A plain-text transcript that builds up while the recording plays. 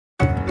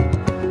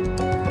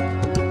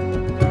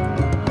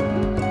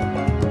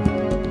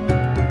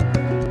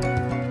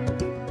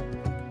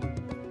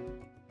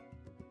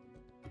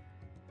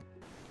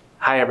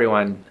Hi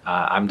everyone,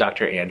 I'm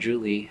Dr. Andrew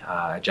Lee,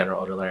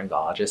 general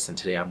otolaryngologist, and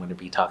today I'm going to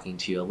be talking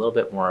to you a little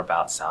bit more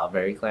about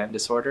salivary gland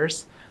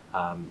disorders.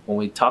 When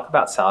we talk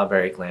about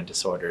salivary gland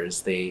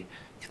disorders, they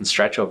can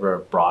stretch over a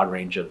broad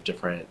range of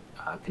different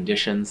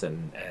conditions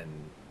and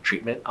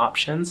treatment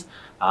options.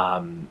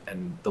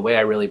 And the way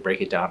I really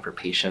break it down for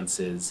patients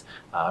is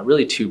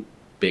really two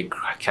big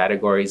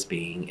categories,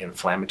 being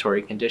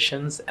inflammatory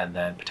conditions and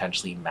then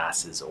potentially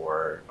masses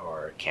or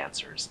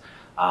cancers.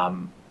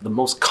 The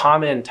most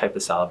common type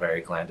of salivary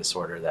gland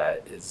disorder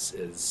that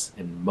is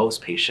in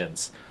most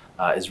patients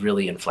is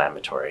really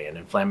inflammatory. And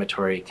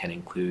inflammatory can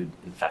include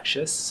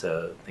infectious,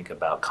 so think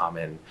about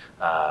common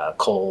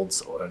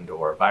colds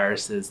or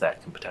viruses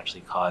that can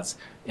potentially cause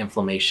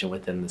inflammation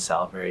within the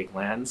salivary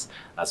glands,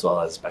 as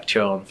well as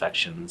bacterial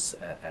infections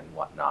and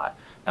whatnot.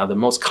 Now, the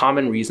most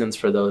common reasons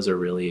for those are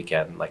really,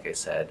 again, like I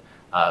said,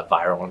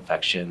 viral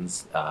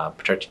infections,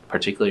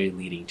 particularly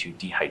leading to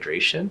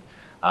dehydration,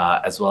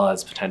 as well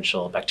as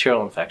potential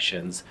bacterial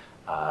infections,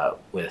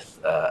 with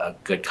a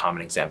good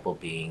common example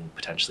being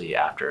potentially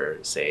after,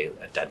 say,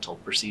 a dental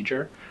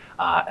procedure.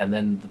 And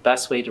then the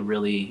best way to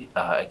really,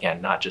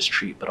 again, not just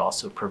treat, but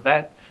also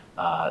prevent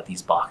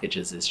these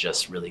blockages is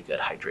just really good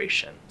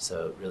hydration.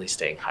 So really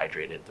staying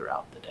hydrated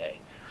throughout the day.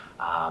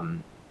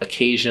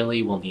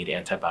 Occasionally, we'll need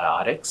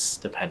antibiotics,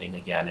 depending,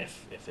 again,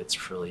 if it's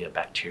truly a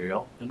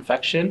bacterial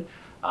infection.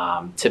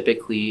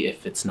 Typically,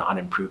 if it's not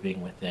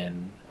improving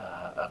within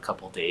a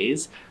couple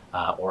days,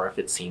 or if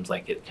it seems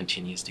like it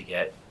continues to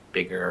get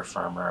bigger,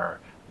 firmer,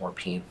 more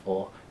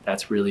painful,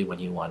 that's really when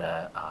you want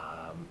to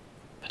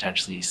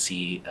potentially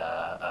see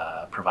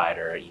a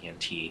provider,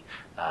 ENT,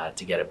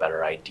 to get a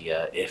better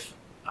idea if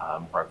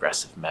more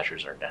aggressive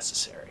measures are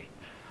necessary.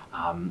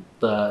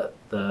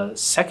 The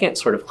second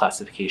sort of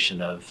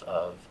classification of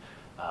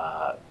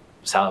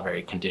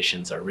salivary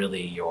conditions are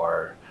really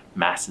your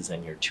masses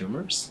and your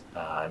tumors,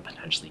 and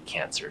potentially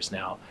cancers.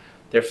 Now,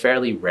 they're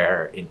fairly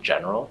rare in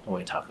general when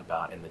we talk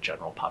about in the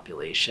general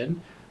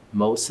population.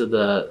 Most of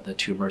the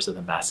tumors or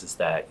the masses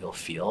that you'll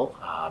feel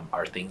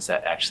are things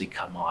that actually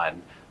come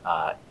on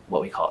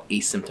what we call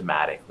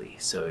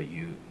asymptomatically. So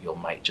you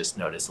might just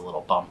notice a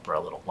little bump or a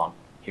little lump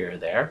here or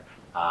there,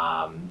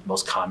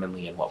 most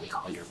commonly in what we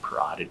call your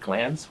parotid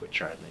glands,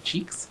 which are in the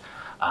cheeks.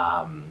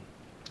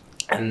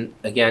 And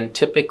again,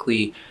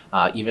 typically,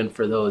 even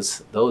for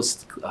those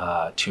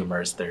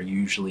tumors, they're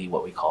usually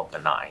what we call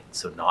benign,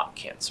 so not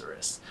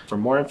cancerous. For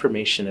more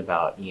information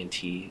about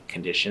ENT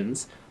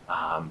conditions,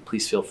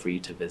 please feel free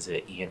to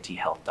visit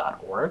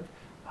enthealth.org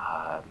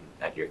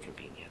at your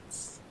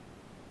convenience.